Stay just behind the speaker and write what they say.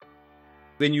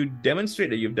When you demonstrate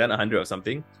that you've done 100 of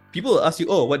something, people will ask you,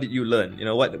 "Oh, what did you learn?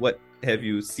 What have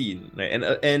you seen?" Right?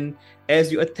 And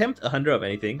as you attempt 100 of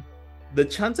anything, the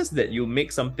chances that you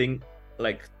make something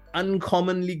like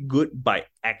uncommonly good by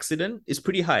accident is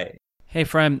pretty high. Hey,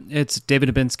 friend, it's David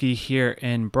Dubinsky here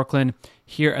in Brooklyn.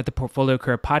 Here at the Portfolio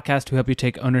Career Podcast, we help you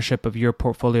take ownership of your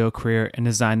portfolio career and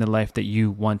design the life that you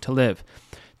want to live.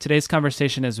 Today's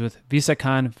conversation is with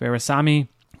Visakant Veerasamy,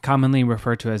 commonly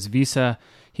referred to as Visa.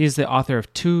 He is the author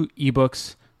of 2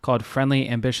 ebooks called Friendly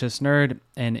Ambitious Nerd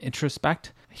and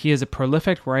Introspect. He is a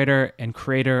prolific writer and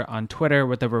creator on Twitter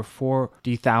with over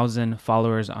 40,000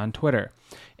 followers on Twitter.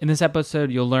 In this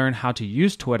episode, you'll learn how to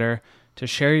use Twitter to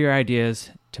share your ideas,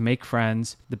 to make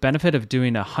friends, the benefit of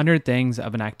doing 100 things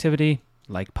of an activity,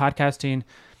 like podcasting,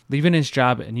 leaving his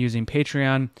job and using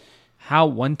Patreon, how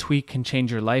one tweet can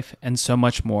change your life, and so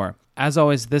much more. As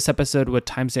always, this episode with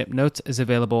timestamp notes is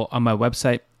available on my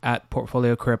website at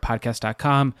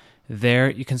portfoliocareerpodcast.com.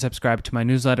 There, you can subscribe to my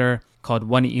newsletter called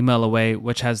One Email Away,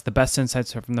 which has the best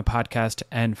insights from the podcast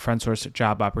and FriendSource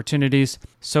job opportunities.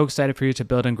 So excited for you to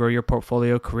build and grow your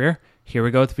portfolio career. Here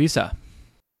we go with Visa.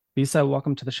 Visa,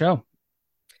 welcome to the show.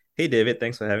 Hey, David,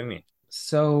 thanks for having me.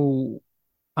 So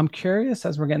I'm curious,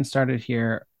 as we're getting started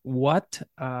here,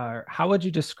 how would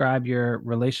you describe your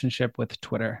relationship with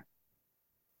Twitter?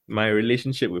 My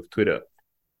relationship with Twitter.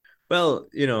 Well,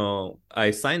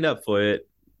 I signed up for it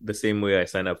the same way I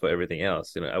signed up for everything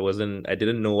else. I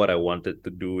didn't know what I wanted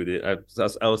to do with it. I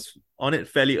was on it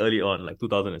fairly early on, like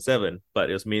 2007, but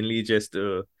it was mainly just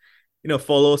to,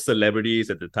 follow celebrities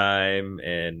at the time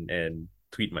and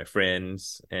tweet my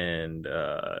friends. And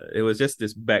it was just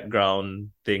this background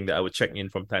thing that I would check in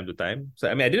from time to time. So,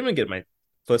 I mean, I didn't even get my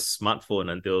first smartphone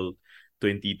until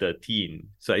 2013.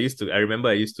 So I remember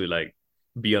I used to like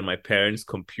be on my parents'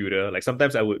 computer. Like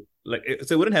sometimes I would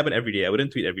so it wouldn't happen every day. I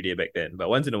wouldn't tweet every day back then, but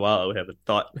once in a while I would have a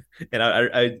thought.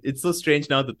 And it's so strange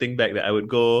now to think back that I would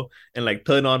go and like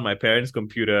turn on my parents'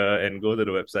 computer and go to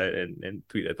the website and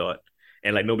tweet a thought,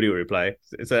 and like nobody would reply.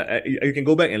 So you can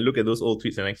go back and look at those old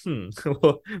tweets and like,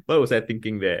 what was I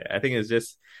thinking there? I think it's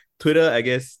just Twitter, I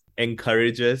guess,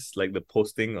 encourages like the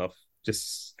posting of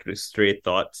just stray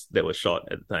thoughts that were short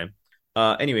at the time.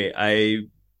 Anyway, I've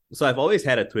always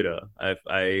had a Twitter.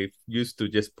 I used to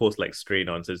just post like stray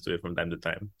nonsense to it from time to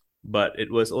time. But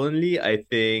it was only, I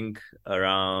think,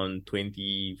 around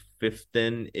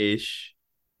 2015-ish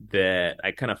that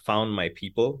I kind of found my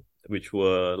people, which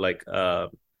were like I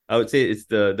would say it's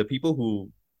the people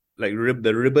who like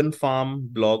the Ribbon Farm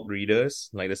blog readers.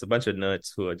 Like there's a bunch of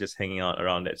nerds who are just hanging out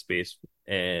around that space.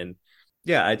 And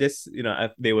yeah, I just,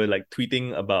 they were like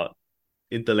tweeting about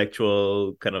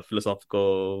intellectual kind of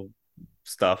philosophical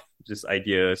stuff, just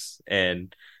ideas,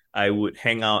 and I would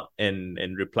hang out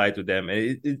and reply to them,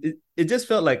 and it just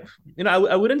felt like,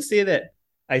 I wouldn't say that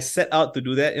I set out to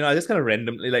do that. I just kind of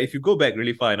randomly, like if you go back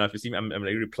really far enough, you see me, I'm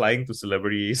like replying to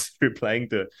celebrities, replying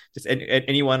to just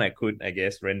anyone I could, I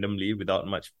guess, randomly without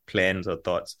much plans or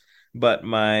thoughts. But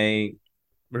my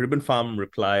Ribbon Farm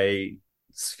reply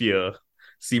sphere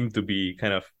seemed to be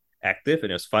kind of active,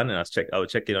 and it was fun, and I would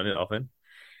check in on it often.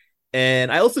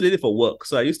 And I also did it for work.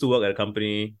 So I used to work at a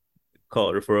company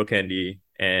called Referral Candy,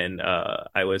 and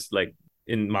I was like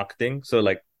in marketing. So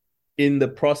like in the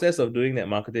process of doing that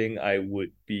marketing, I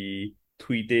would be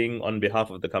tweeting on behalf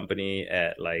of the company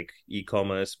at like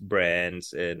e-commerce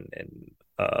brands and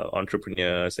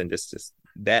entrepreneurs and just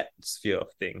that sphere of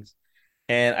things.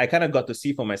 And I kind of got to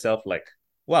see for myself like,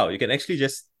 wow, you can actually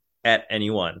just add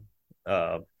anyone,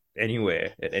 uh,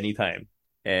 anywhere at any time.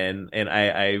 And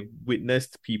I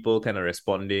witnessed people kind of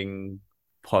responding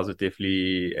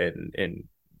positively, and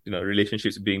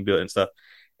relationships being built and stuff.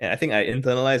 And I think I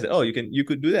internalized that, oh, you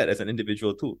could do that as an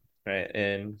individual too, right?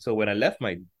 And so when I left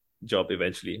my job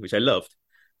eventually, which I loved,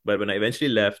 but when I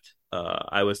eventually left,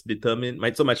 I was determined.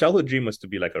 My childhood dream was to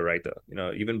be like a writer.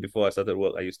 Even before I started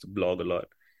work, I used to blog a lot,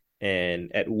 and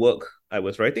at work I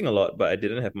was writing a lot, but I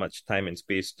didn't have much time and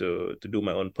space to do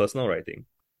my own personal writing.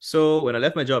 So when I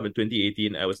left my job in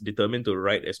 2018, I was determined to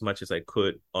write as much as I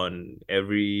could on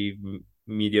every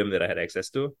medium that I had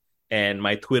access to. And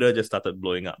my Twitter just started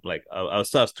blowing up. Like I was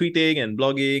tweeting and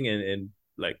blogging and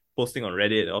like posting on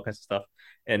Reddit and all kinds of stuff.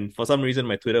 And for some reason,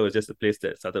 my Twitter was just a place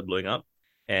that started blowing up.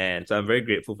 And so I'm very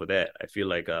grateful for that. I feel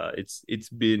like it's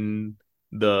been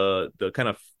the kind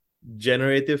of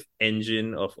generative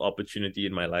engine of opportunity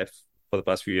in my life for the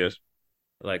past few years.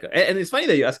 Like, and it's funny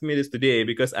that you asked me this today,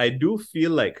 because I do feel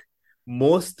like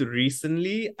most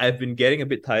recently I've been getting a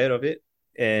bit tired of it,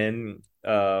 and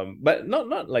but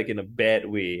not like in a bad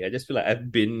way. I just feel like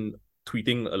I've been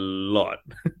tweeting a lot,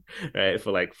 right,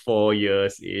 for like 4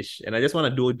 years ish, and I just want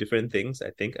to do different things.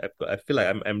 I feel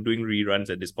like I'm doing reruns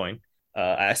at this point.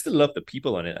 I still love the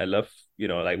people on it. I love,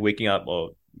 like waking up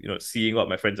or seeing what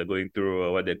my friends are going through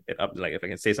or what they're up. Like if I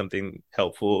can say something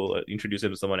helpful or introduce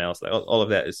them to someone else, like all of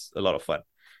that is a lot of fun.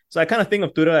 So I kind of think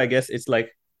of Twitter, I guess it's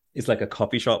like a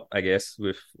coffee shop, I guess,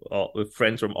 with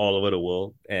friends from all over the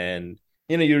world. And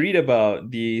you read about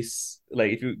these,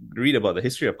 like if you read about the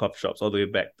history of coffee shops all the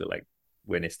way back to like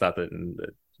when it started in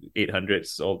the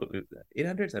 800s, all the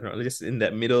 800s, I don't know, just in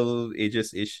that Middle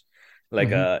Ages ish. Like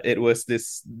Mm-hmm. there was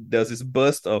this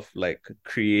burst of like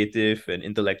creative and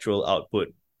intellectual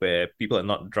output where people are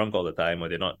not drunk all the time, or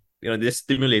they're not, they're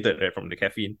stimulated, right, from the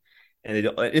caffeine. And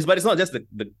but it's not just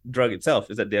the drug itself,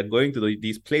 is that they're going to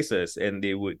these places and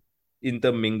they would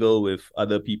intermingle with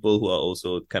other people who are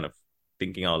also kind of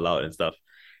thinking out loud and stuff.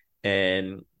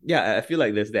 And yeah, I feel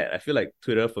like there's that. I feel like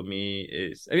Twitter for me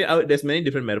is, there's many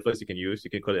different metaphors you can use.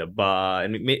 You can call it a bar,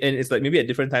 and it's like maybe at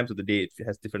different times of the day it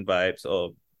has different vibes,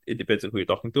 or it depends on who you're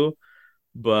talking to.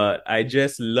 But I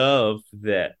just love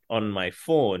that on my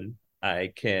phone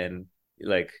I can,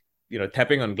 like,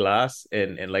 tapping on glass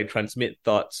and like transmit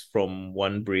thoughts from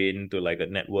one brain to like a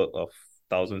network of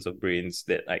thousands of brains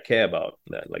that I care about,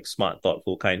 that like smart,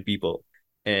 thoughtful, kind people.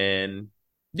 And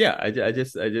yeah, I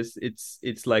just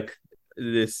it's like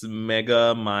this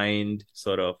mega mind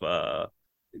sort of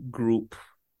group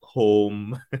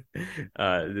home.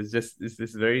 It's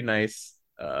this very nice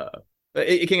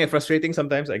it can get frustrating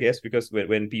sometimes, I guess, because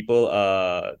when people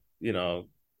are,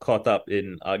 caught up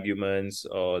in arguments,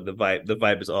 or the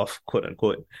vibe is off, quote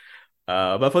unquote.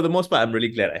 But for the most part, I'm really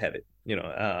glad I have it.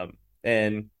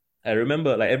 And I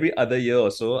remember like every other year or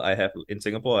so, I have in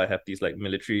Singapore, I have these like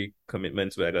military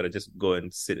commitments where I gotta just go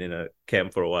and sit in a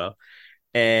camp for a while.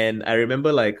 And I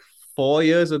remember like 4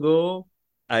 years ago,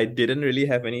 I didn't really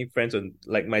have any friends on,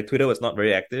 like my Twitter was not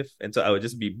very active. And so I would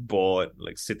just be bored,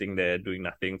 like sitting there doing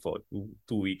nothing for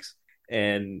two weeks.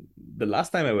 And the last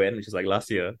time I went, which is like last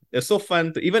year, it was so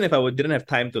fun to, even if didn't have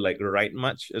time to like write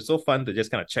much, it's so fun to just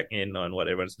kind of check in on what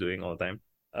everyone's doing all the time.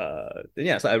 Then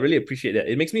yeah, so I really appreciate that.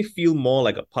 It makes me feel more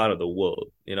like a part of the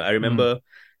world. I remember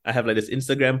I have like this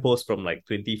Instagram post from like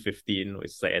 2015,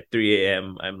 which is like at 3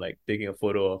 a.m. I'm like taking a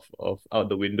photo of out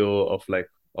the window of like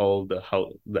all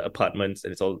the apartments,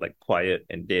 and it's all like quiet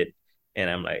and dead. And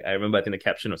I'm like, I remember I think the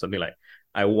caption was something like,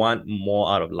 I want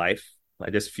more out of life. I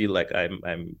just feel like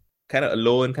I'm kind of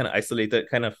alone, kind of isolated,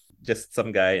 kind of just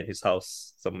some guy in his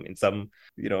house, some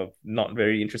not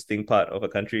very interesting part of a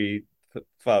country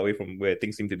far away from where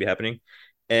things seem to be happening.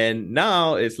 And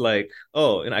now it's like,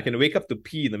 oh, and I can wake up to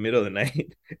pee in the middle of the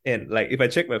night. And like if I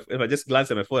just glance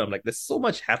at my phone, I'm like, there's so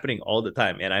much happening all the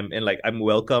time. And I'm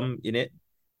welcome in it.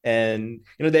 And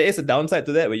there is a downside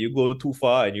to that, where you go too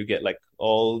far and you get like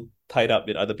all tied up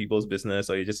in other people's business,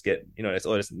 or you just get,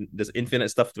 there's infinite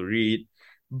stuff to read.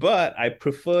 But I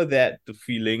prefer that to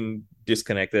feeling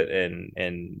disconnected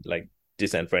and like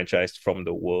disenfranchised from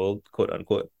the world, quote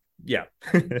unquote. Yeah,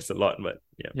 it's a lot, but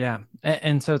yeah. Yeah.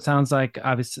 And so it sounds like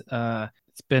obviously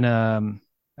it's been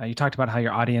you talked about how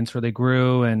your audience really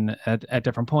grew and at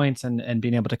different points and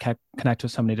being able to connect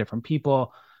with so many different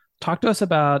people. Talk to us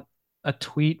about a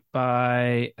tweet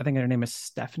by, I think her name is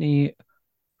Stephanie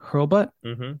Hurlbut,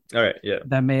 All right, yeah.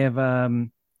 that may have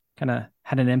kind of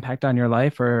had an impact on your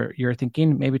life or your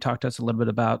thinking. Maybe talk to us a little bit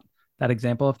about that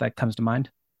example if that comes to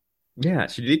mind. Yeah,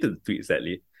 she deleted the tweet,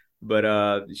 sadly. But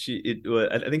I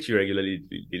think she regularly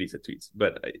deletes her tweets.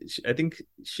 But I think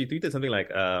she tweeted something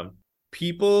like,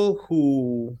 people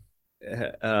who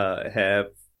have.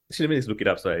 Let me just look it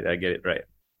up so I get it right.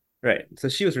 Right. So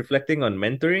she was reflecting on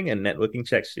mentoring and networking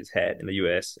checks she's had in the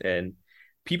US. And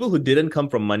people who didn't come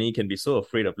from money can be so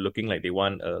afraid of looking like they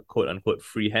want a quote unquote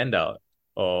free handout,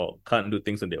 or can't do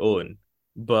things on their own.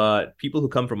 But people who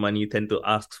come from money tend to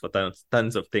ask for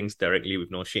tons of things directly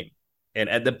with no shame. And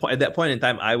at that point in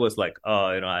time, I was like, oh,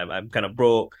 I'm kind of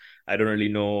broke. I don't really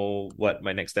know what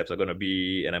my next steps are gonna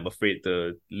be, and I'm afraid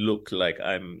to look like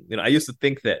I used to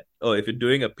think that, oh, if you're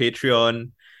doing a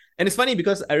Patreon, and it's funny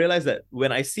because I realize that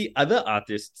when I see other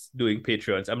artists doing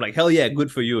Patreons, I'm like, hell yeah, good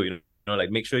for you.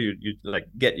 Like make sure you like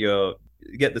get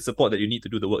the support that you need to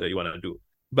do the work that you want to do.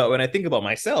 But when I think about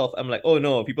myself, I'm like, oh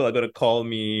no, people are gonna call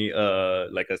me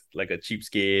like a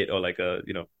cheapskate, or like a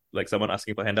like someone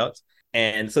asking for handouts.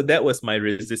 And so that was my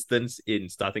resistance in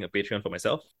starting a Patreon for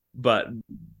myself. But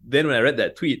then when I read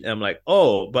that tweet, I'm like,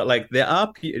 oh, but like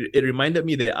it reminded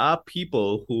me there are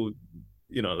people who,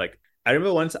 like I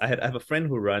remember once I have a friend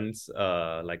who runs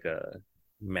like a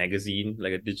magazine,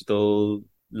 like a digital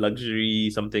luxury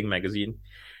something magazine.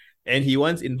 And he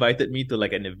once invited me to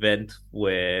like an event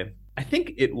where I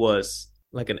think it was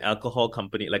like an alcohol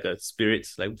company, like a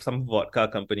spirits, like some vodka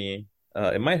company.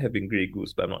 It might have been Grey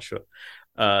Goose, but I'm not sure.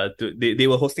 They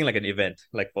were hosting like an event,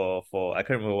 like for I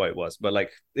can't remember what it was, but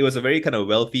like it was a very kind of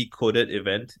wealthy coded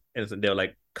event, and so there were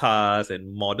like cars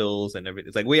and models and everything.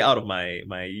 It's like way out of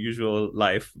my usual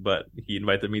life, but he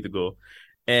invited me to go,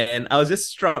 and I was just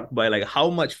struck by like how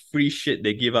much free shit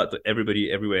they give out to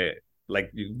everybody everywhere,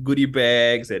 like goodie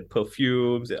bags and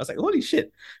perfumes. I was like, holy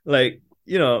shit, like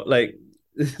like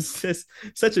it's just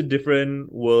such a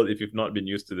different world if you've not been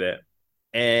used to that.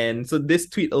 And so this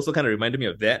tweet also kind of reminded me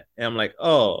of that. And I'm like,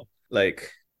 oh,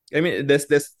 like, I mean, there's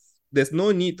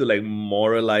no need to like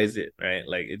moralize it, right?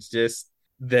 Like it's just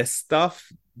there's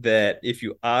stuff that if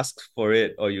you ask for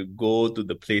it or you go to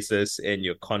the places and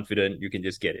you're confident, you can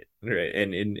just get it, right?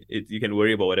 And you can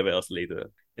worry about whatever else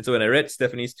later. And so when I read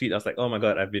Stephanie's tweet, I was like, oh my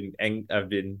god, I've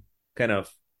been kind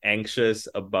of anxious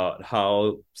about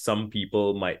how some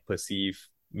people might perceive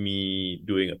me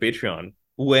doing a Patreon,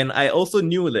 when I also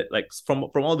knew that like from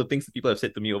all the things that people have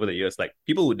said to me over the years, like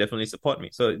people would definitely support me.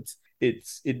 So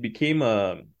it became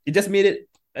it just made it,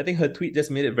 I think her tweet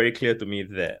just made it very clear to me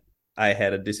that I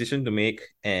had a decision to make,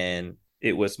 and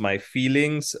it was my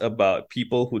feelings about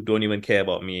people who don't even care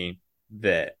about me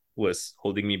that was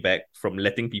holding me back from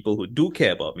letting people who do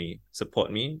care about me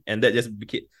support me. And that just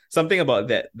became something about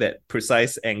that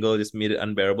precise angle just made it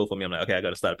unbearable for me. I'm like, okay, I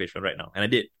gotta start a Patreon right now. And I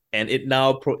did. And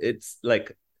it's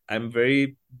like I'm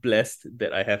very blessed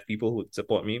that I have people who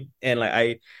support me, and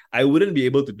like I wouldn't be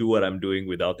able to do what I'm doing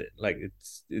without it. Like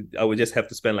I would just have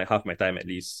to spend like half my time at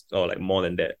least, or like more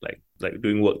than that, like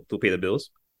doing work to pay the bills.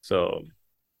 So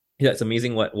yeah, it's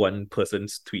amazing what one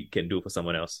person's tweet can do for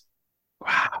someone else.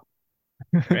 Wow.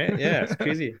 Right? Yeah, it's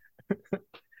crazy.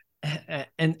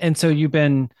 And so you've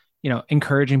been,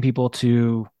 encouraging people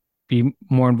to be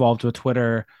more involved with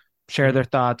Twitter, share their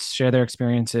thoughts, share their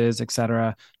experiences,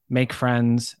 etc., make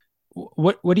friends.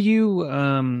 What do you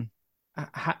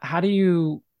how do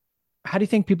you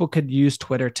think people could use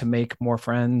Twitter to make more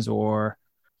friends, or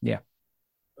yeah.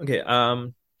 Okay.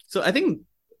 So I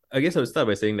guess I would start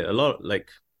by saying that a lot like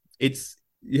it's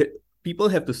people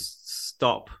have to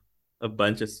stop a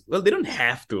bunch of, well, they don't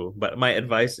have to, but my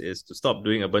advice is to stop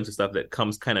doing a bunch of stuff that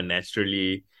comes kind of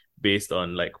naturally based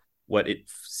on like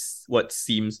what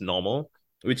seems normal,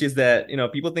 which is that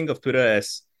people think of Twitter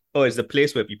as, oh, it's the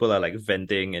place where people are like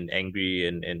venting and angry,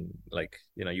 and like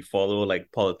you follow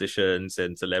like politicians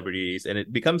and celebrities, and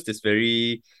it becomes this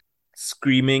very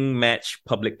screaming match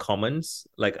public comments.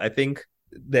 Like I think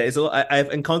there is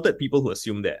I've encountered people who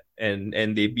assume that,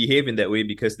 and they behave in that way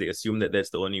because they assume that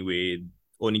that's the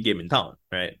only game in town,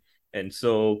 right? And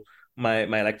so my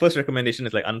like first recommendation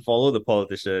is like unfollow the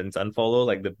politicians, unfollow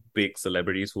like the big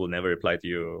celebrities who will never reply to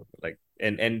you, like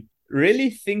and really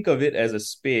think of it as a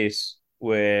space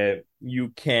where you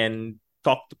can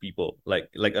talk to people, like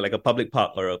a public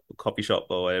park or a coffee shop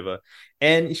or whatever.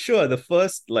 And sure, the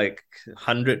first like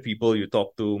 100 people you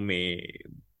talk to may,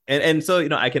 and so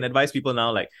I can advise people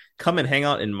now, like, come and hang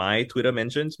out in my Twitter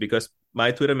mentions, because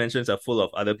my Twitter mentions are full of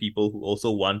other people who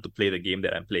also want to play the game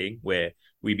that I'm playing, where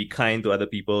we be kind to other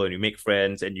people and you make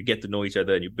friends and you get to know each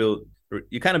other and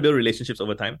you kind of build relationships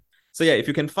over time. So yeah, if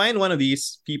you can find one of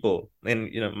these people,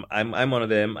 and I'm one of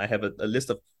them. I have a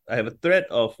list of, I have a thread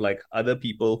of like other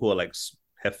people who are like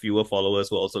have fewer followers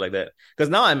who are also like that. Because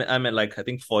now I'm at like I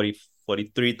think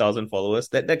 43,000 followers.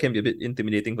 That can be a bit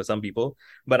intimidating for some people.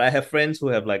 But I have friends who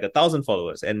have like 1,000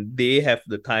 followers, and they have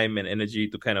the time and energy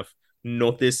to kind of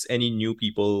notice any new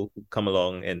people who come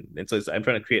along, and so I'm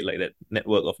trying to create like that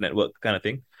network kind of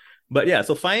thing. But yeah,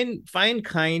 so find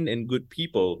kind and good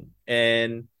people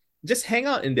and just hang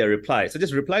out in their replies. So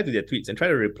just reply to their tweets and try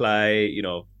to reply,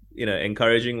 in an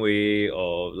encouraging way,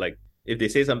 or like if they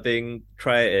say something,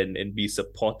 try and be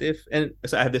supportive. And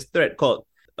so I have this thread called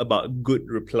about good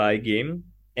reply game.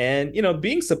 And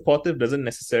being supportive doesn't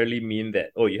necessarily mean that,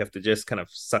 oh, you have to just kind of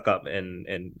suck up and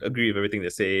agree with everything they're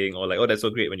saying, or like, oh, that's so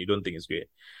great when you don't think it's great.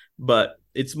 But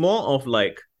it's more of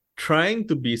like trying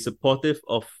to be supportive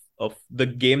of the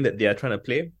game that they are trying to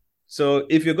play. So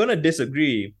if you're gonna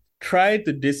disagree, try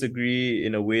to disagree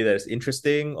in a way that's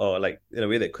interesting, or like in a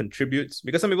way that contributes,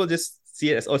 because some people just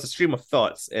see it as, oh, it's a stream of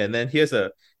thoughts, and then here's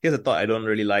a thought I don't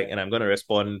really like, and I'm going to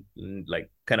respond like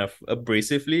kind of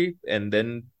abrasively and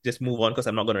then just move on because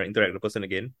I'm not going to interact with the person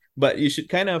again. But you should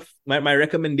kind of, my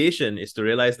recommendation is to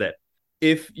realize that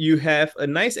if you have a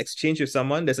nice exchange with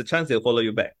someone, there's a chance they'll follow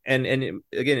you back. And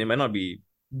again, it might not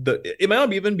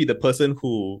even be the person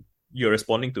who you're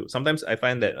responding to. Sometimes I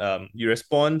find that you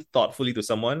respond thoughtfully to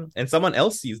someone, and someone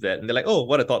else sees that and they're like, oh,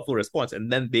 what a thoughtful response,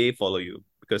 and then they follow you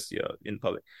because you're in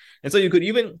public. And so you could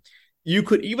even you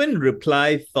could even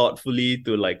reply thoughtfully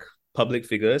to like public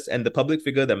figures, and the public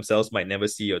figure themselves might never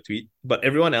see your tweet, but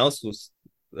everyone else who's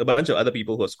a bunch of other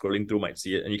people who are scrolling through might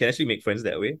see it, and you can actually make friends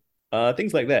that way.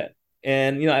 Things like that.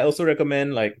 And I also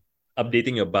recommend like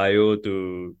updating your bio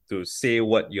to say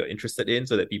what you're interested in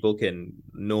so that people can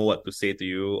know what to say to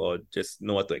you or just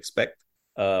know what to expect.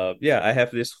 Yeah, I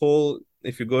have this whole,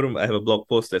 if you go to, I have a blog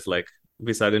post that's like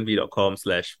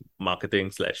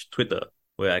visaganv.com/marketing/Twitter,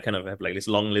 where I kind of have like this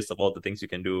long list of all the things you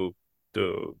can do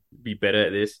to be better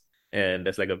at this. And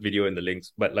there's like a video in the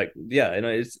links. But like, yeah,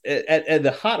 it's at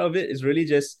the heart of it is really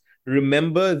just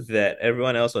remember that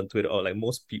everyone else on Twitter, or like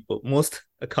most people, most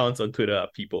accounts on Twitter are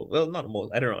people. Well, not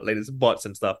most, I don't know, like there's bots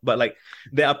and stuff, but like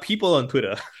there are people on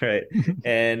Twitter, right?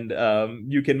 And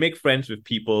you can make friends with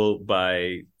people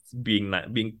by being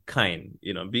kind,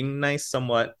 being nice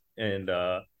somewhat. And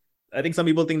I think some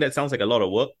people think that sounds like a lot of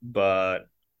work, but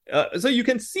so you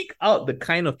can seek out the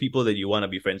kind of people that you want to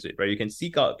be friends with, right? You can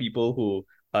seek out people who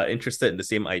are interested in the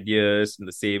same ideas, in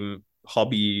the same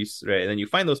hobbies, right? And then you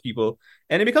find those people,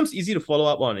 and it becomes easy to follow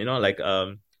up on. Like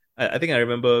I think I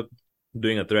remember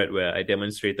doing a thread where I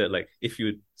demonstrated like if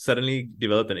you suddenly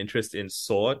developed an interest in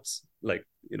swords, like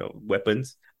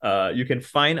weapons, you can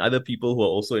find other people who are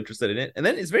also interested in it, and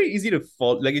then it's very easy to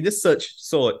follow. Like you just search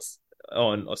swords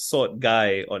on a sword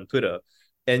guy on Twitter,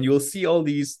 and you'll see all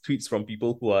these tweets from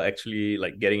people who are actually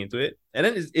like getting into it. And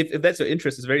then if that's your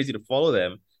interest, it's very easy to follow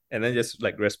them and then just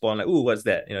like respond like, "Ooh, what's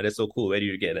that? That's so cool. Where do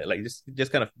you get that?" Like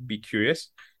just kind of be curious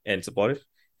and supportive.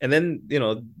 And then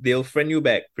they'll friend you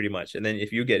back pretty much. And then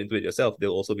if you get into it yourself,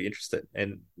 they'll also be interested.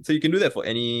 And so you can do that for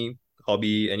any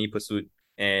hobby, any pursuit.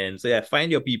 And so yeah, find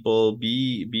your people,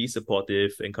 be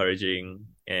supportive, encouraging,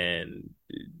 and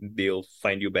they'll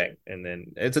find you back.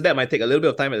 And so that might take a little bit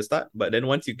of time at the start, but then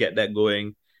once you get that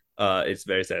going, it's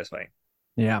very satisfying.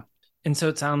 Yeah. And so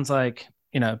it sounds like,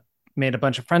 made a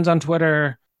bunch of friends on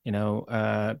Twitter,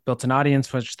 built an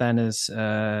audience, which then is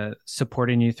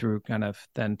supporting you through kind of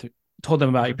told them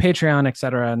about your Patreon, et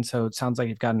cetera. And so it sounds like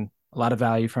you've gotten a lot of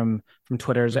value from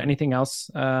Twitter. Is there anything else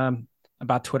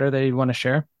about Twitter that you want to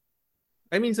share?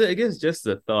 I mean, so I guess just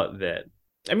the thought that,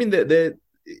 I mean,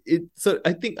 so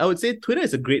I think I would say Twitter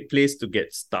is a great place to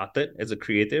get started as a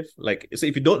creative. Like, so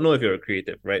if you don't know if you're a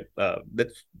creative, right?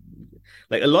 That's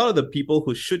like a lot of the people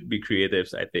who should be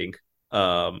creatives, I think,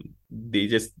 they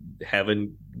just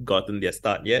haven't gotten their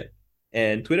start yet.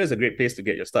 And Twitter is a great place to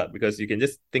get your start because you can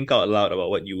just think out loud about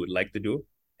what you would like to do,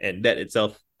 and that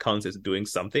itself counts as doing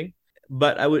something.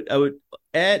 But I would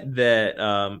add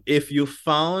that if you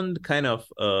found kind of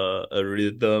a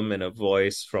rhythm and a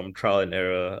voice from trial and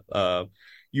error,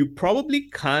 you probably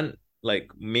can't like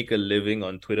make a living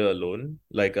on Twitter alone.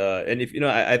 Like and if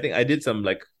I think I did some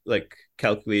like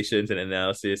calculations and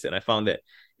analysis, and I found that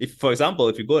if, for example,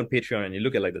 if you go on Patreon and you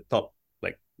look at like the top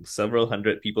like several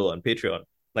hundred people on Patreon,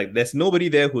 like there's nobody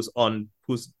there who's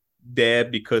there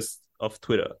because of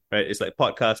Twitter, right? It's like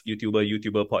podcast,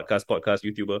 YouTuber, podcast,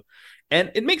 YouTuber.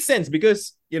 And it makes sense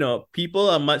because, people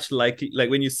are much likely, like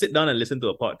when you sit down and listen to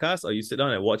a podcast or you sit down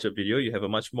and watch a video, you have a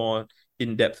much more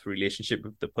in-depth relationship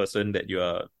with the person that you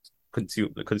are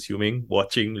consuming,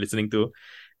 watching, listening to.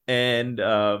 And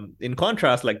in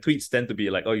contrast, like tweets tend to be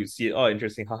like, oh, you see it, oh,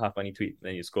 interesting, haha, funny tweet, and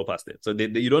then you scroll past it. So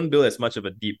you don't build as much of a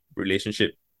deep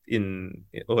relationship in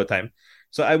over time.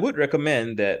 So I would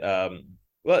recommend that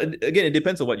well, again, it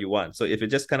depends on what you want. So if you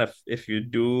just kind of, if you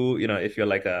do, if you're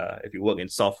like if you work in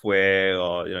software,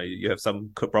 or you have some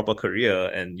proper career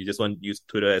and you just want to use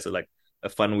Twitter as a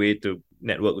fun way to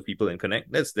network with people and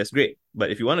connect, that's great. But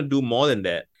if you want to do more than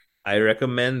that, I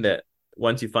recommend that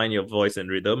once you find your voice and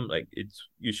rhythm, like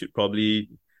you should probably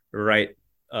write.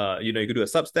 You could do a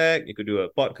Substack, you could do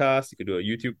a podcast, you could do a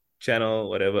YouTube channel,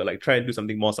 whatever. Like try and do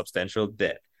something more substantial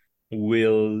that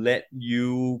will let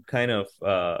you kind of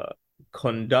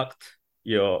conduct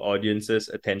your audience's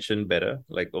attention better,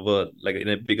 like over like in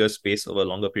a bigger space over a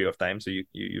longer period of time. So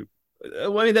you I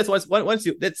mean that's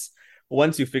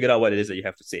once you figured out what it is that you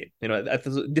have to say.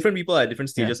 Different people are at different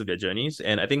stages of their journeys,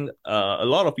 and I think a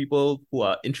lot of people who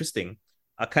are interesting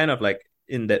are kind of like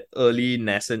in that early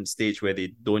nascent stage where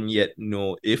they don't yet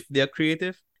know if they're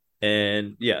creative.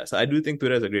 And yeah, so I do think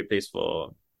Twitter is a great place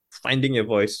for finding your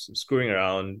voice, screwing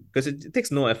around, because it takes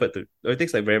no effort or it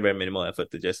takes like very, very minimal effort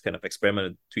to just kind of experiment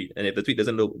and tweet. And if the tweet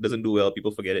doesn't do well,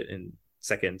 people forget it in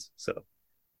seconds. So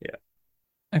yeah.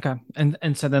 Okay.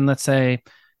 And so then let's say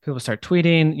people start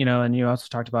tweeting, and you also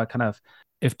talked about kind of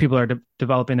if people are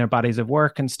developing their bodies of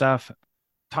work and stuff.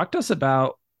 Talk to us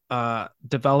about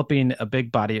developing a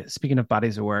big body. Speaking of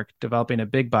bodies of work, developing a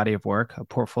big body of work, a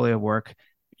portfolio of work.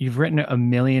 You've written 1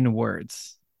 million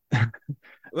words.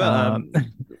 Well,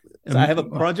 So I have a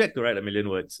project to write 1,000,000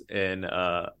 words, and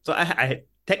so I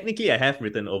technically I have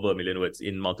written over 1,000,000 words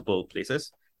in multiple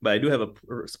places, but I do have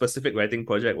a specific writing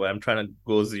project where I'm trying to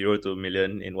go 0 to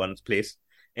 1,000,000 in one place,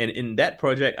 and in that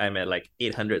project I'm at like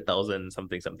 800,000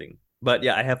 something something. But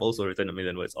yeah, I have also written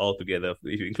 1,000,000 words all together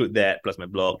if you include that plus my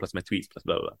blog plus my tweets plus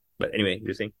blah blah. Blah. But anyway,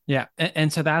 you're saying Yeah,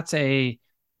 and so that's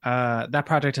that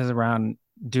project is around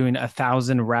doing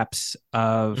 1,000 reps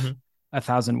of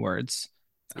 1,000 words,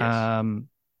 yes.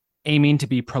 aiming to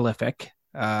be prolific.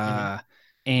 Mm-hmm.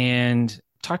 And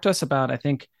talk to us about, I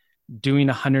think, doing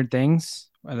 100 things.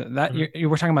 That Mm-hmm. you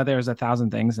were talking about there is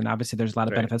 1,000 things, and obviously there's a lot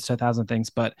of Right. benefits to 1,000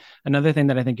 things. But another thing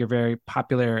that I think you're very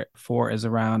popular for is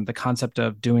around the concept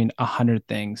of doing 100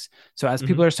 things. So as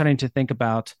people Mm-hmm. are starting to think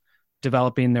about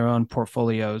developing their own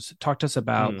portfolios, talk to us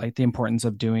about Mm. like the importance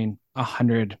of doing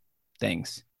 100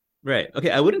 things. Right. Okay.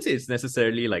 I wouldn't say it's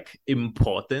necessarily like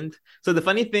important. So the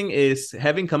funny thing is,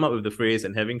 having come up with the phrase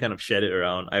and having kind of shared it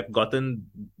around, I've gotten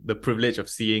the privilege of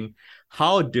seeing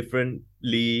how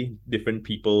differently different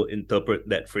people interpret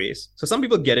that phrase. So some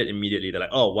people get it immediately. They're like,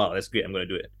 "Oh, wow, that's great. I'm going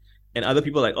to do it." And other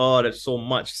people are like, "Oh, that's so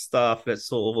much stuff. That's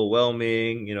so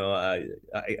overwhelming.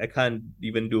 I can't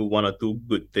even do one or two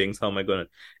good things. How am I going to?"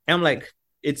 And I'm like,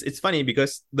 it's funny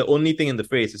because the only thing in the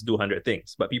phrase is do 100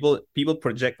 things, but people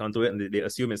project onto it and they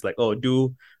assume it's like, oh,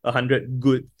 do 100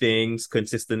 good things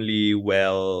consistently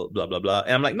well, blah blah blah.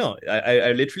 And I'm like, no,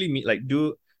 I literally mean like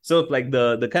do so like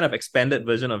the kind of expanded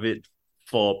version of it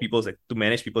for people's like to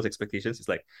manage people's expectations is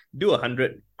like do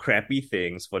 100 crappy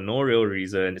things for no real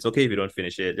reason. It's okay if you don't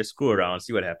finish it, just screw around,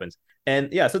 see what happens.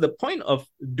 And yeah, so the point of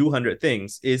do 100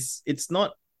 things is it's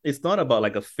not about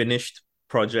like a finished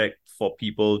project for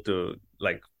people to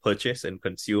like purchase and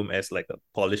consume as like a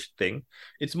polished thing.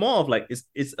 It's more of like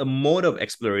it's a mode of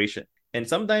exploration. And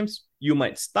sometimes you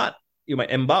might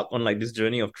embark on like this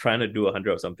journey of trying to do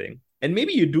 100 of something. And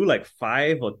maybe you do like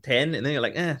 5 or 10 and then you're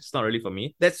like, it's not really for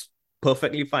me. That's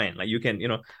perfectly fine. Like you can,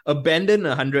 abandon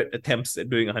 100 attempts at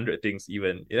doing 100 things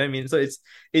even. You know what I mean? So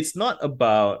it's not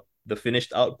about the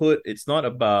finished output. It's not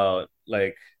about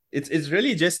like it's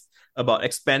really just about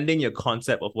expanding your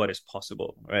concept of what is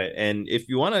possible, right? And if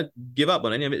you want to give up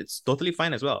on any of it, it's totally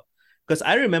fine as well. Because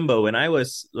I remember when I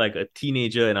was like a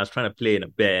teenager and I was trying to play in a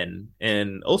band,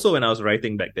 and also when I was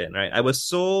writing back then, right? I was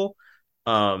so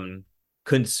um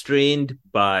constrained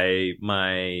by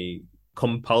my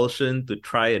compulsion to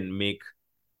try and make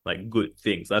like good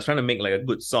things. I was trying to make like a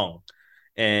good song.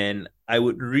 And I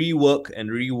would rework and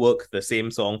rework the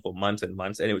same song for months and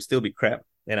months, and it would still be crap.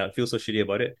 And I'd feel so shitty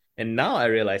about it. And now I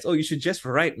realize, oh, you should just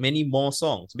write many more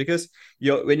songs because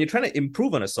when you're trying to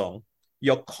improve on a song,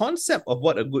 your concept of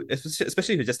what a good,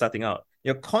 especially if you're just starting out,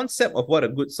 your concept of what a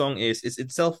good song is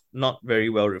itself not very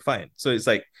well refined. So it's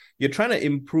like you're trying to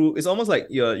improve. It's almost like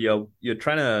you're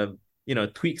trying to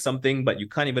tweak something, but you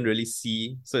can't even really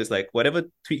see. So it's like whatever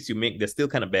tweaks you make, they're still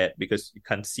kind of bad because you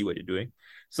can't see what you're doing.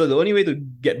 So the only way to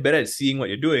get better at seeing what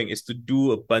you're doing is to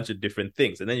do a bunch of different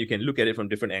things. And then you can look at it from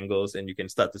different angles and you can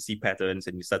start to see patterns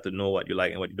and you start to know what you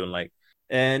like and what you don't like.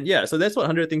 And yeah, so that's what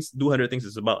 100 things, do 100 things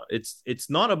is about. It's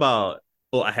not about,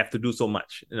 oh, I have to do so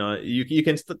much. You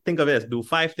can think of it as do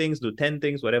 5 things, do 10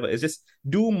 things, whatever. It's just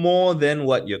do more than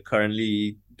what you're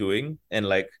currently doing and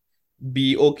like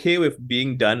be okay with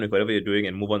being done with whatever you're doing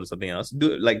and move on to something else.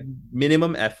 Do like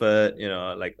minimum effort,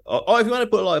 like or if you want to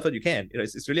put a lot of effort, you can.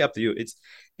 It's really up to you.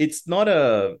 It's not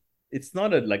a it's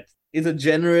not a like it's a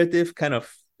generative kind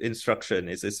of instruction.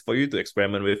 It's for you to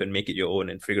experiment with and make it your own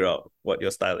and figure out what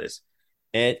your style is.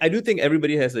 And I do think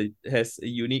everybody has a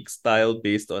unique style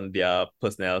based on their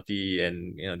personality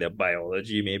and their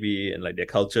biology maybe and like their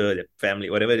culture, their family,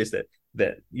 whatever it is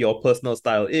that your personal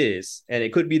style is. And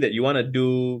it could be that you want to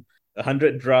do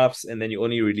 100 drafts and then you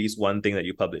only release one thing that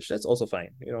you publish. That's also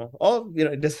fine, or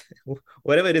just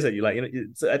whatever it is that you like.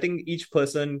 I think each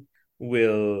person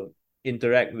will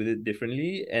interact with it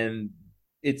differently, and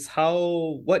it's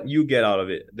what you get out of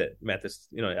it that matters.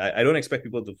 I don't expect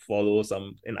people to follow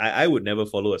and I would never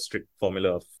follow a strict formula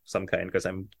of some kind because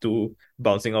I'm too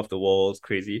bouncing off the walls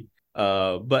crazy.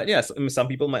 But yeah, some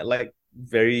people might like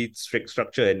very strict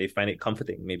structure and they find it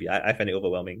comforting. Maybe I find it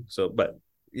overwhelming. So, but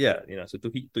yeah, so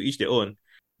to each their own.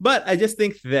 But I just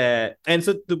think that, and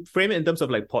so to frame it in terms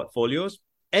of like portfolios,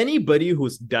 anybody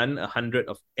who's done 100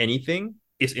 of anything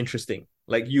is interesting.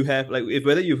 Like you have like if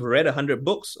whether you've read 100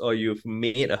 books or you've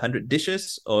made 100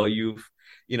 dishes or you've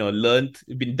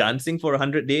been dancing for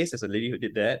 100 days. As a lady who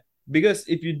did that. Because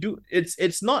if you do,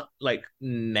 it's not like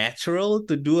natural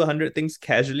to do 100 things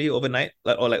casually overnight,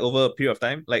 or like over a period of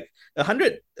time. Like a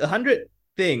hundred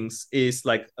things is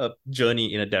like a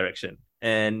journey in a direction,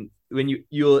 and when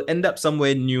you'll end up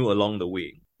somewhere new along the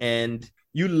way. And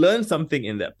you learn something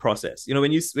in that process.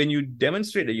 When you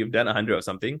demonstrate that you've done 100 of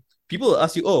something, people will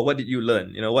ask you, "Oh, what did you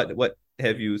learn? What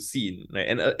have you seen?" Right?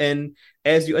 And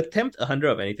as you attempt 100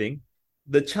 of anything,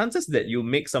 the chances that you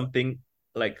make something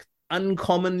like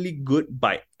uncommonly good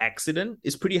by accident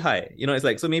is pretty high. It's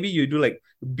like, so maybe you do like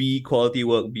B quality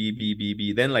work, B, B, B,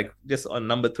 B. Then like just on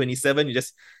number 27,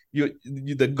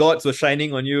 the gods were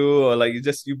shining on you, or like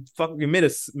you made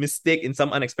a mistake in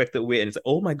some unexpected way, and it's like,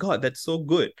 oh my god, that's so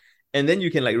good. And then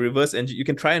you can like you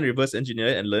can try and reverse engineer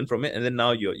it and learn from it, and then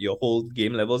now your whole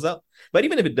game levels up. But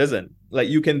even if it doesn't, like,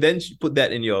 you can then put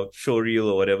that in your show reel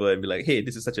or whatever and be like, hey,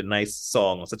 this is such a nice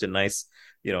song, or such a nice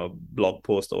blog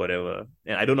post or whatever.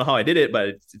 And I don't know how I did it, but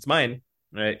it's mine,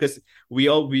 right? Because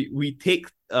we take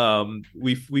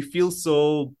we feel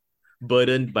so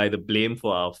burdened by the blame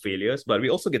for our failures, but we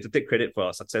also get to take credit for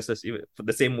our successes even for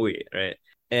the same way, right?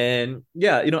 And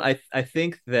yeah, I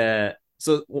think that,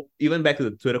 so even back to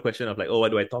the Twitter question of like, oh, what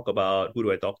do I talk about? Who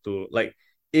do I talk to? Like,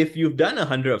 if you've done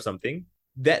 100 of something,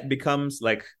 that becomes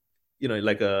like,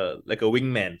 like a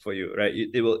wingman for you, right?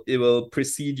 It will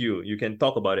precede you. You can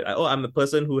talk about it. Oh, I'm a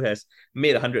person who has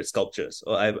made 100 sculptures,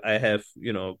 or I have,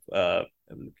 I'm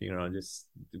looking around, just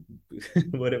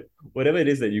whatever it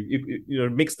is that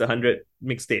mixed 100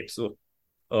 mixtapes. So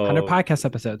 100 podcast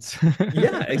episodes.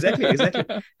 yeah,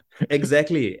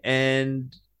 exactly.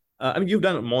 And I mean, you've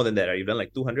done more than that, right? You've done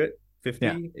like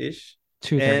 250 ish.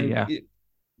 230, And yeah.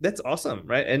 that's awesome,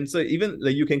 right? And so even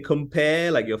like you can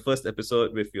compare like your first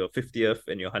episode with your 50th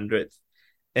and your 100th,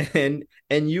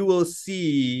 and you will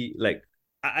see like,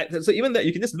 so even that,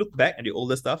 you can just look back at the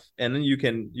older stuff, and then you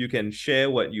can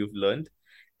share what you've learned.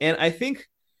 And I think,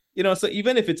 so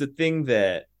even if it's a thing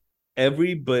that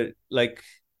but like,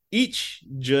 each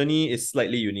journey is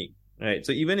slightly unique, right?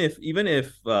 So even if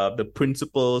the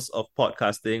principles of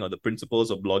podcasting or the principles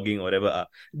of blogging or whatever are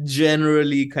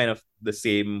generally kind of the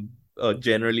same, or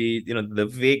generally, the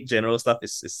vague general stuff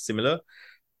is similar,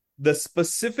 the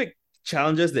specific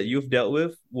challenges that you've dealt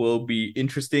with will be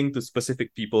interesting to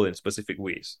specific people in specific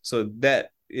ways. So that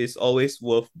is always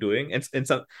worth doing. And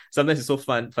sometimes it's so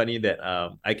funny that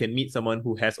I can meet someone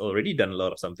who has already done a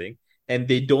lot of something, and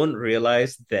they don't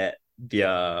realize that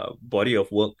their body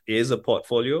of work is a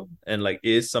portfolio, and like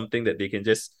is something that they can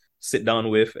just sit down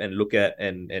with and look at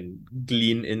and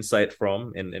glean insight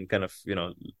from, and kind of,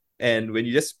 and when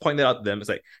you just point that out to them, it's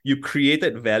like you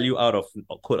created value out of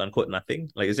quote unquote nothing.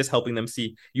 Like, it's just helping them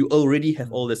see you already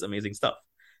have all this amazing stuff,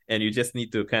 and you just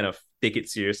need to kind of take it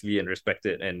seriously and respect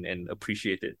it and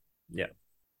appreciate it. Yeah.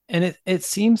 And it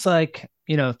seems like,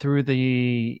 through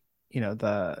the,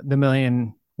 the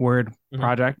million word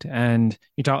project, and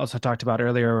you also talked about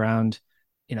earlier around,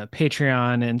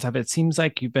 Patreon and stuff. It seems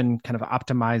like you've been kind of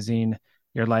optimizing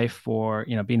your life for,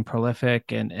 being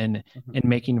prolific and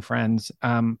making friends.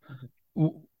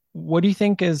 What do you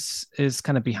think is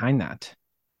kind of behind that?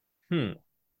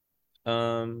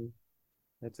 Um,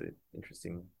 that's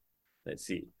interesting. Let's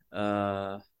see.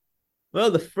 Well,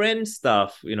 the friend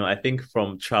stuff, I think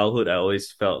from childhood, I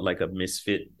always felt like a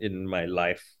misfit in my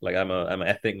life. Like, I'm an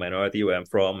ethnic minority where I'm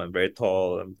from. I'm very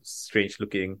tall. I'm strange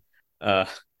looking. Uh,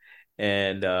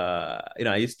 and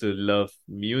I used to love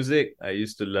music. I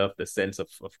used to love the sense of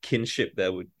kinship that I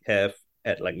would have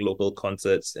at like local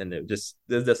concerts, and it just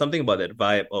there's something about that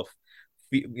vibe of,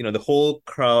 the whole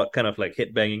crowd kind of like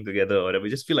headbanging together or whatever.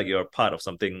 You just feel like you're a part of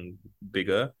something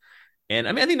bigger. And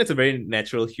I mean, I think that's a very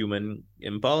natural human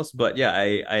impulse. But yeah,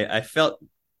 I felt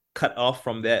cut off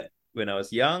from that when I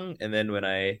was young, and then when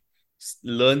I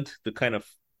learned to kind of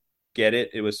get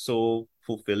it, it was so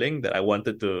fulfilling that I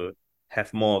wanted to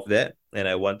have more of that, and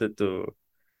I wanted to,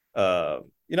 I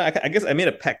guess I made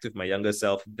a pact with my younger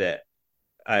self that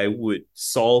I would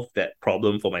solve that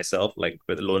problem for myself, like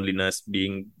with loneliness,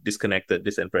 being disconnected,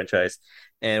 disenfranchised.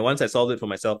 And once I solved it for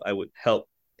myself, I would help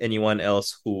anyone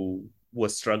else who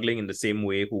was struggling in the same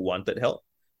way, who wanted help.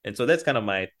 And so that's kind of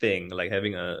my thing, like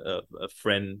having a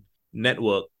friend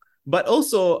network. But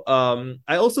also,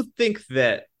 I also think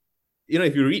that,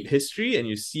 if you read history and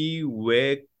you see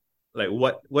where, like,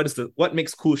 what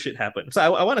makes cool shit happen. So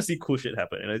I want to see cool shit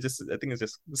happen, and I think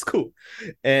it's cool.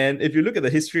 And if you look at the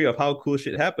history of how cool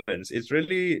shit happens,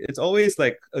 it's always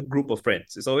like a group of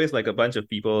friends. It's always like a bunch of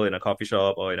people in a coffee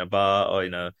shop or in a bar or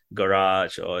in a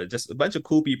garage, or just a bunch of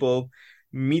cool people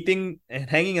meeting and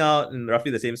hanging out in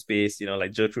roughly the same space,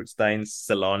 like Gertrude Stein's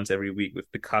salons every week with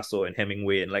Picasso and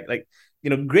Hemingway, and like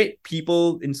great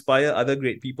people inspire other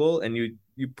great people, and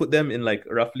you put them in like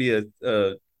roughly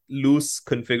a loose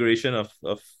configuration of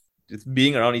just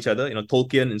being around each other.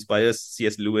 Tolkien inspires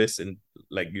C.S. Lewis, and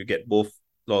like you get both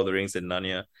Lord of the Rings and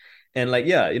Narnia. And like,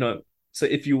 yeah, So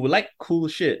if you like cool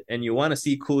shit and you want to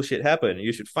see cool shit happen,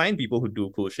 you should find people who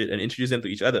do cool shit and introduce them to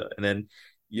each other. And then,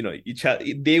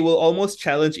 they will almost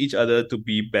challenge each other to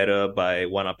be better by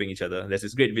one-upping each other. There's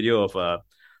this great video of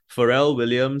Pharrell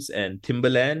Williams and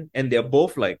Timberland, and they're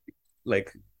both like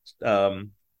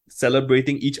um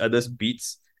celebrating each other's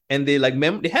beats. And they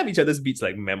have each other's beats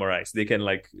like memorized. They can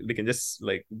just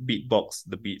like beatbox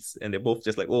the beats, and they're both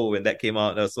just like, oh, when that came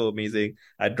out, that was so amazing.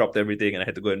 I dropped everything and I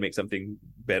had to go and make something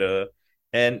better.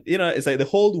 And it's like the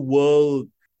whole world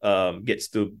gets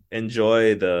to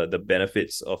enjoy the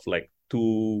benefits of like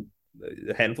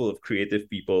a handful of creative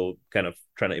people kind of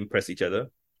trying to impress each other.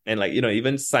 And like,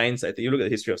 even science, I think you look at the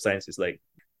history of science, it's like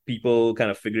people kind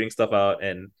of figuring stuff out.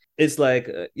 And it's like,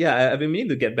 I've been meaning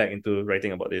to get back into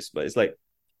writing about this, but it's like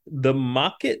the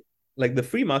market, like the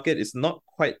free market, is not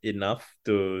quite enough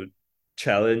to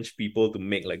challenge people to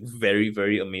make like very,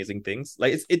 very amazing things.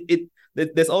 Like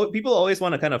there's always people always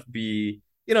want to kind of be,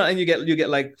 and you get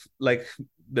like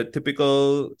the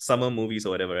typical summer movies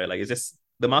or whatever, right? Like it's just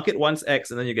the market wants X,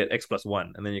 and then you get X plus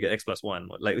one, and then you get X plus one,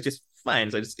 like, which is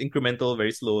fine. So it's incremental,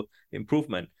 very slow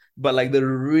improvement. But like the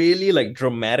really like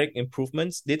dramatic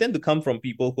improvements, they tend to come from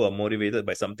people who are motivated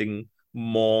by something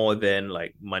more than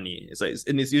like money.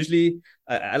 And it's usually,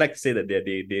 I like to say that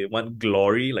they want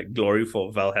glory, like glory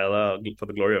for Valhalla, for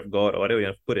the glory of God, or whatever you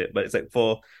have to put it. But it's like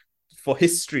for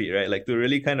history, right? Like to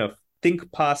really kind of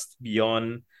think past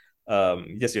beyond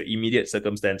just your immediate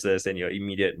circumstances and your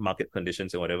immediate market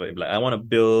conditions and whatever. Like I want to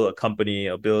build a company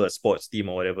or build a sports team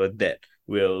or whatever that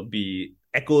will be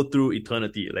echoed through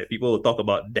eternity. Like people will talk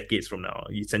about decades from now,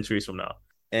 centuries from now.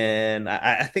 And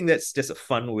I think that's just a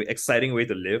fun way, exciting way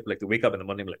to live. Like to wake up in the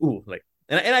morning, like, ooh, like,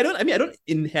 and I don't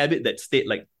inhabit that state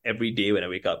like every day when I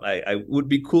wake up. I would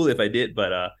be cool if I did,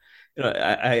 but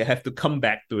I have to come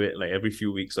back to it like every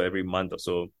few weeks or every month or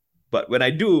so. But when I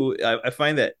do, I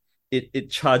find that it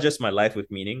charges my life with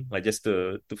meaning. Like just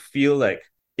to feel like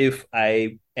if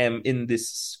I am in this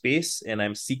space and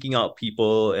I'm seeking out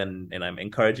people and I'm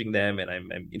encouraging them and I'm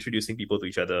introducing people to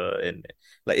each other, and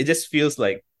like it just feels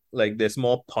like there's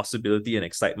more possibility and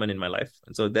excitement in my life.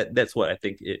 And so that's what I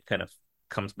think it kind of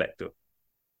comes back to.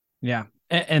 Yeah.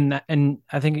 And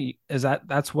I think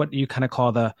that's what you kind of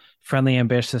call the friendly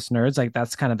ambitious nerds. Like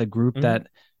that's kind of the group that,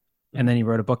 and then you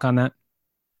wrote a book on that.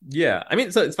 Yeah. I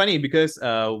mean, so it's funny because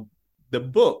the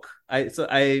book,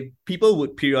 I people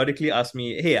would periodically ask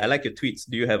me, hey, I like your tweets.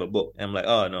 Do you have a book? And I'm like,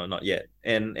 oh no, not yet.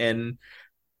 And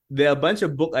there are a bunch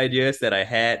of book ideas that I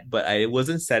had, but I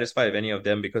wasn't satisfied with any of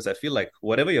them because I feel like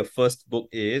whatever your first book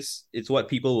is, it's what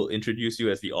people will introduce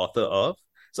you as the author of.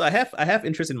 So I have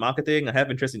interest in marketing, I have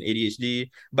interest in ADHD,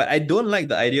 but I don't like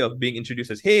the idea of being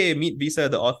introduced as, hey, meet Visa,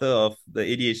 the author of the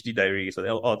ADHD Diaries or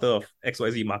the author of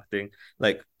XYZ Marketing.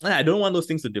 Like I don't want those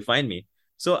things to define me.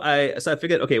 So I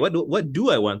figured, okay, what do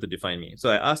I want to define me? So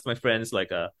I asked my friends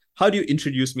like how do you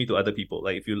introduce me to other people?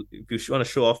 Like if you want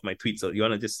to show off my tweets or you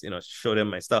want to just show them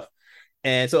my stuff.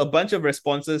 And so a bunch of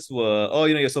responses were, oh,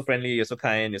 you're so friendly, you're so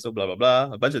kind, you're so blah blah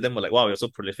blah. A bunch of them were like, wow, you're so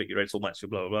prolific, you write so much,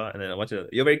 blah blah blah. And then a bunch of,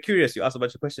 you're very curious, you ask a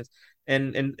bunch of questions.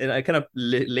 And I kind of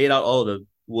laid out all the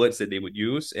words that they would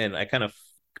use, and I kind of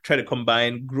try to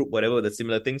combine, group whatever the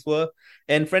similar things were.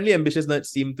 And friendly ambitious nerds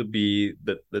seemed to be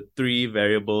the three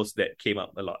variables that came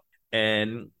up a lot.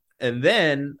 And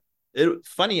then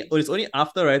it's only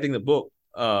after writing the book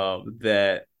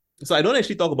that, so I don't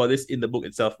actually talk about this in the book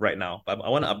itself right now, but I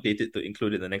want to update it to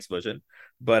include it in the next version.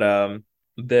 But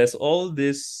there's all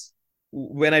this,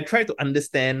 when I try to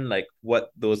understand like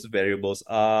what those variables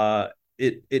are,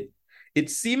 it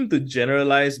seemed to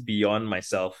generalize beyond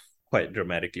myself quite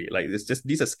dramatically. Like it's just,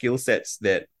 these are skill sets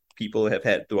that people have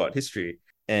had throughout history,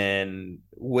 and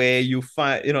where you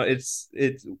find,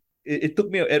 it took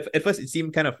me at first, it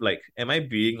seemed kind of like, am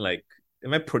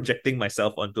I projecting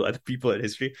myself onto other people in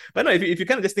history? But no, if you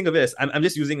kind of just think of it as I'm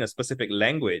just using a specific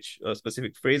language or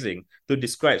specific phrasing to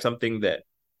describe something that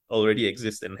already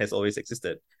exists and has always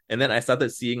existed. And then I started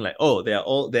seeing like, oh,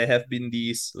 there have been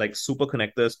these like super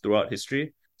connectors throughout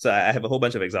history. So I have a whole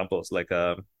bunch of examples. Like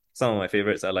some of my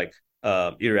favorites are like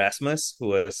Erasmus, who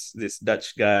was this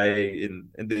Dutch guy and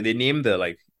they named the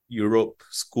like Europe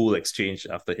school exchange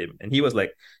after him. And he was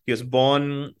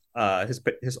born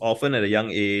his orphan at a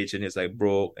young age, and he's like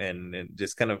broke and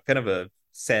just kind of a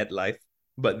sad life.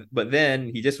 But then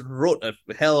he just wrote a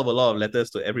hell of a lot of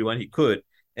letters to everyone he could,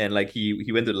 and like he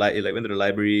went to went to the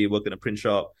library, worked in a print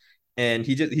shop, and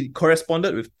he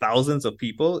corresponded with thousands of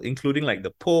people, including like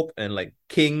the Pope and like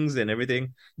kings and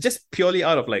everything, just purely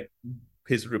out of like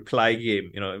his reply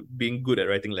game, being good at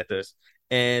writing letters.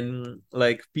 And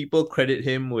like people credit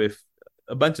him with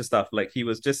a bunch of stuff. Like he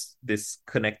was just this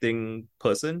connecting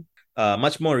person.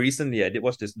 much more recently, I did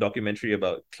watch this documentary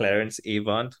about Clarence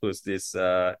Avant, who's this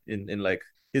in like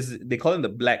his they call him the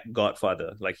Black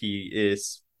Godfather. Like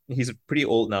he's pretty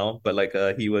old now, but like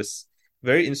he was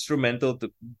very instrumental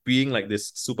to being like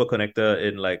this super connector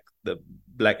in like the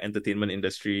black entertainment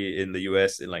industry in the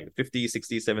US in like 50s,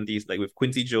 60s, 70s, like with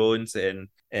Quincy Jones and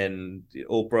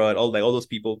Oprah and all those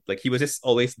people. Like he was just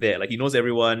always there. Like he knows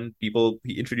everyone, people,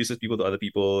 he introduces people to other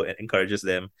people and encourages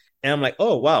them. And I'm like,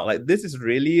 oh wow, like this is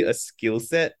really a skill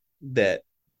set that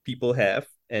people have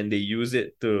and they use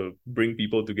it to bring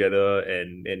people together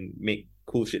and make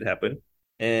cool shit happen.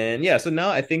 And yeah, so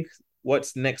now I think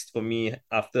what's next for me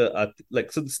after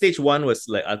like so stage one was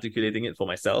like articulating it for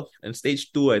myself, and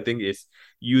stage two I think is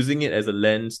using it as a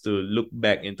lens to look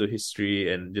back into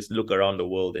history and just look around the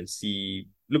world and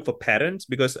look for patterns,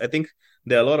 because I think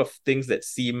there are a lot of things that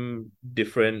seem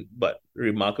different but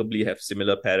remarkably have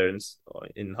similar patterns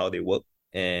in how they work,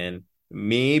 and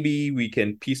maybe we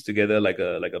can piece together like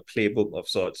a playbook of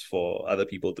sorts for other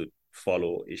people to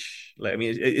follow ish. Like I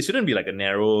mean it shouldn't be like a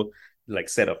narrow like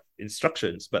set of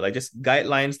instructions, but like just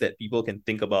guidelines that people can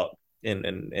think about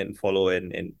and follow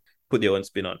and put their own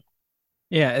spin on.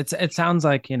 Yeah, it sounds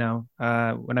like, when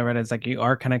I read it, it's like you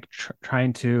are kind of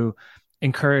trying to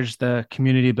encourage the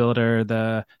community builder,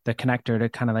 the connector to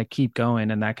kind of like keep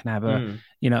going, and that can have Mm,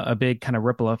 a big kind of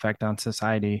ripple effect on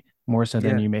society more so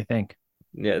than yeah, you may think.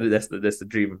 yeah, that's the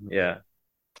dream. Yeah.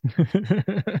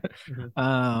 Mhm.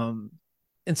 Um,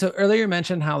 and so earlier you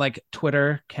mentioned how like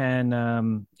Twitter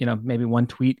can, maybe one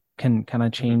tweet can kind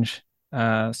of Mhm. change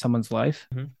someone's life.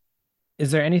 Mhm.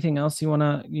 Is there anything else you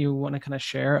wanna kind of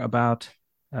share about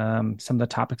some of the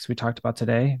topics we talked about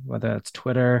today, whether it's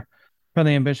Twitter,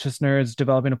 friendly ambitious nerds,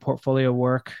 developing a portfolio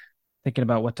work, thinking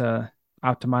about what to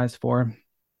optimize for?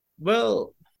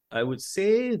 Well, I would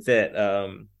say that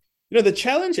the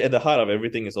challenge at the heart of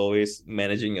everything is always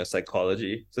managing your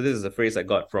psychology. So this is a phrase I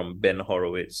got from Ben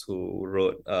Horowitz, who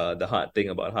wrote The Hard Thing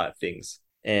About Hard Things.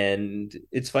 And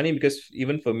it's funny because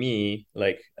even for me,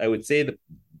 like I would say that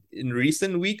in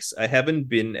recent weeks, I haven't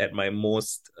been at my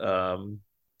most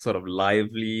sort of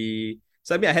lively.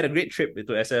 So I mean, I had a great trip to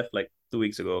SF like 2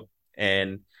 weeks ago,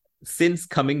 and since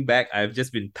coming back, I've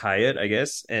just been tired, I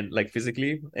guess, and like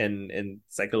physically and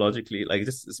psychologically, like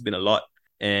it's been a lot.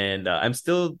 And I'm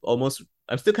still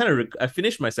kind of, I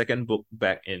finished my second book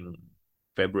back in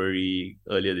February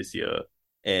earlier this year,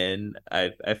 and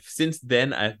I've since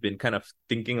then I've been kind of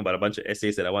thinking about a bunch of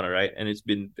essays that I want to write, and it's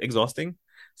been exhausting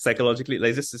psychologically.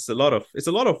 Like this is it's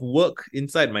a lot of work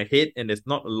inside my head, and there's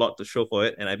not a lot to show for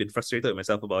it, and I've been frustrated with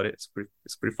myself about it.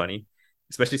 It's pretty funny,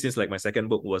 especially since like my second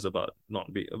book was about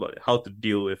not be about how to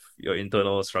deal with your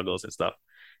internal struggles and stuff.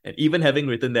 And even having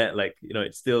written that, like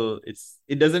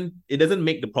it doesn't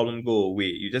make the problem go away.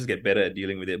 You just get better at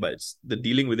dealing with it, but the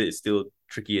dealing with it is still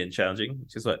tricky and challenging,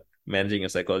 which is what managing your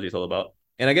psychology is all about.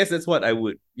 And I guess that's what I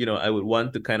would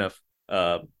want to kind of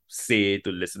say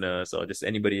to listeners or just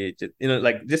anybody, just,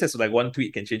 like just as like one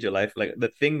tweet can change your life. Like the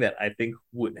thing that I think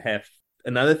would have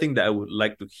another thing that I would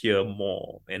like to hear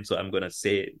more, and so I'm gonna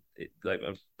say it, like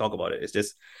talk about it. It's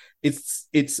just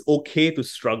it's okay to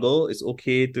struggle. It's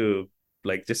okay to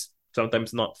like just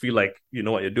sometimes not feel like you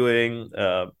know what you're doing.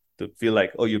 To feel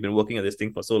like, oh, you've been working at this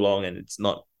thing for so long and it's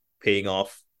not paying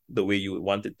off the way you would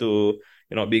want it to.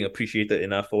 You're not being appreciated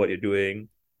enough for what you're doing.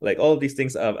 Like all of these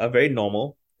things are very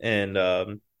normal,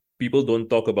 and people don't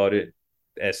talk about it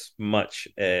as much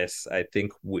as I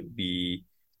think would be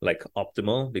like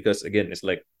optimal, because again it's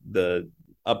like the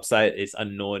upside is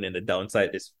unknown and the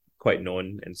downside is quite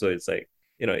known, and so it's like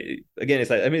again it's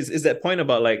like I mean it's that point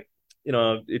about like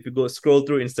if you go scroll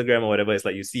through Instagram or whatever, it's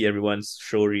like you see everyone's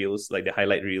show reels, like the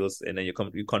highlight reels, and then you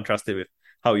contrast it with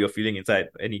how you're feeling inside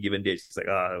any given day. It's like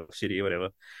shitty whatever.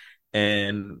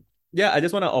 And yeah, I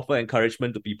just want to offer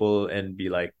encouragement to people and be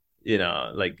like,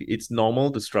 like it's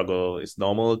normal to struggle. It's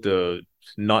normal to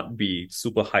not be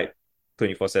super hyped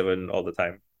 24/7 all the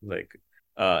time. Like,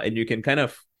 and you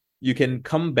can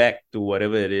come back to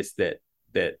whatever it is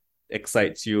that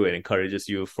excites you and encourages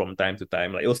you from time to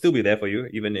time. Like it'll still be there for you,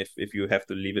 even if you have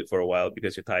to leave it for a while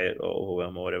because you're tired or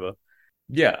overwhelmed or whatever.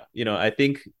 Yeah, I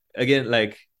think again,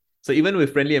 like so even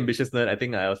with friendly ambitious nerd, I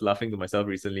think I was laughing to myself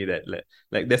recently that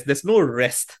like there's no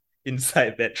rest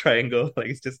inside that triangle. Like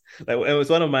it's just like it was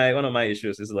one of my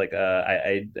issues is like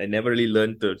I never really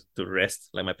learned to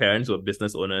rest. Like my parents were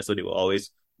business owners, so they were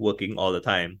always working all the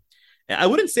time. And I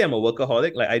wouldn't say I'm a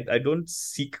workaholic. Like I don't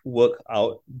seek work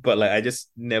out, but like I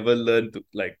just never learned to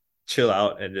like chill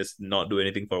out and just not do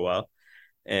anything for a while.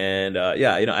 And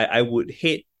yeah, I would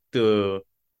hate to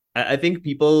I think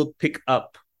people pick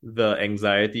up the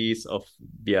anxieties of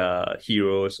their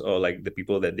heroes or like the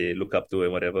people that they look up to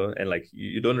and whatever. And like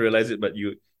you don't realize it, but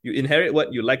you inherit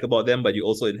what you like about them, but you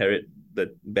also inherit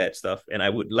the bad stuff. And I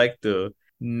would like to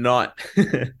not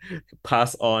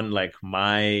pass on like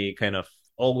my kind of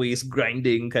always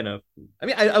grinding kind of. I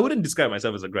mean, I wouldn't describe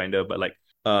myself as a grinder, but like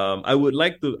I would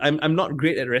like to. I'm not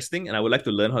great at resting, and I would like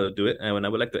to learn how to do it. And I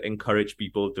would like to encourage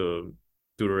people to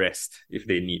rest if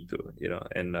they need to, you know.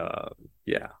 And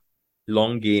yeah,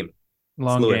 long game,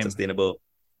 Long slow and game. sustainable.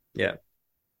 Yeah.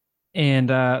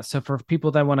 And so for people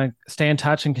that want to stay in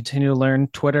touch and continue to learn,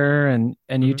 Twitter and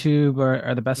Mhm. YouTube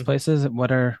are the best Mhm. places.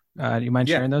 What are do you mind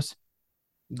Yeah, sharing those?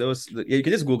 yeah, you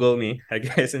can just Google me, I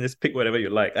guess, and just pick whatever you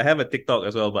like. I have a TikTok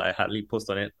as well, but I hardly post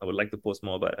on it. I would like to post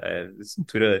more, but it's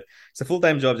Twitter. It's a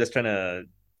full-time job just trying to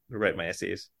write my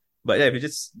essays. But yeah, if you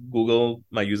just Google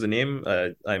my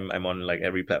username, I'm on like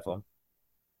every platform.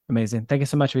 Amazing. Thank you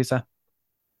so much, Visa.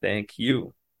 Thank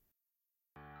you.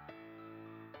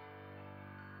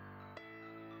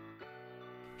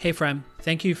 Hey, friend.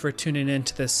 Thank you for tuning in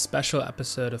to this special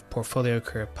episode of Portfolio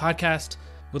Career Podcast.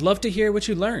 Would love to hear what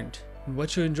you learned and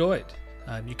what you enjoyed.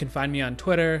 You can find me on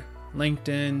Twitter,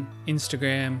 LinkedIn,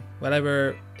 Instagram,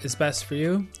 whatever is best for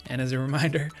you. And as a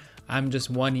reminder, I'm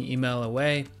just one email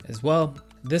away as well.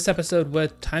 This episode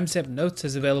with timestamp notes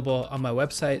is available on my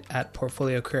website at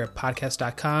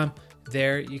portfoliocareerpodcast.com.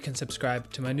 There you can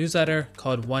subscribe to my newsletter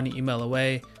called One Email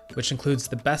Away, which includes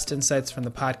the best insights from the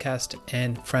podcast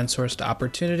and friend-sourced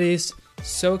opportunities.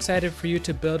 So excited for you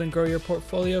to build and grow your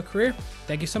portfolio career.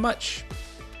 Thank you so much.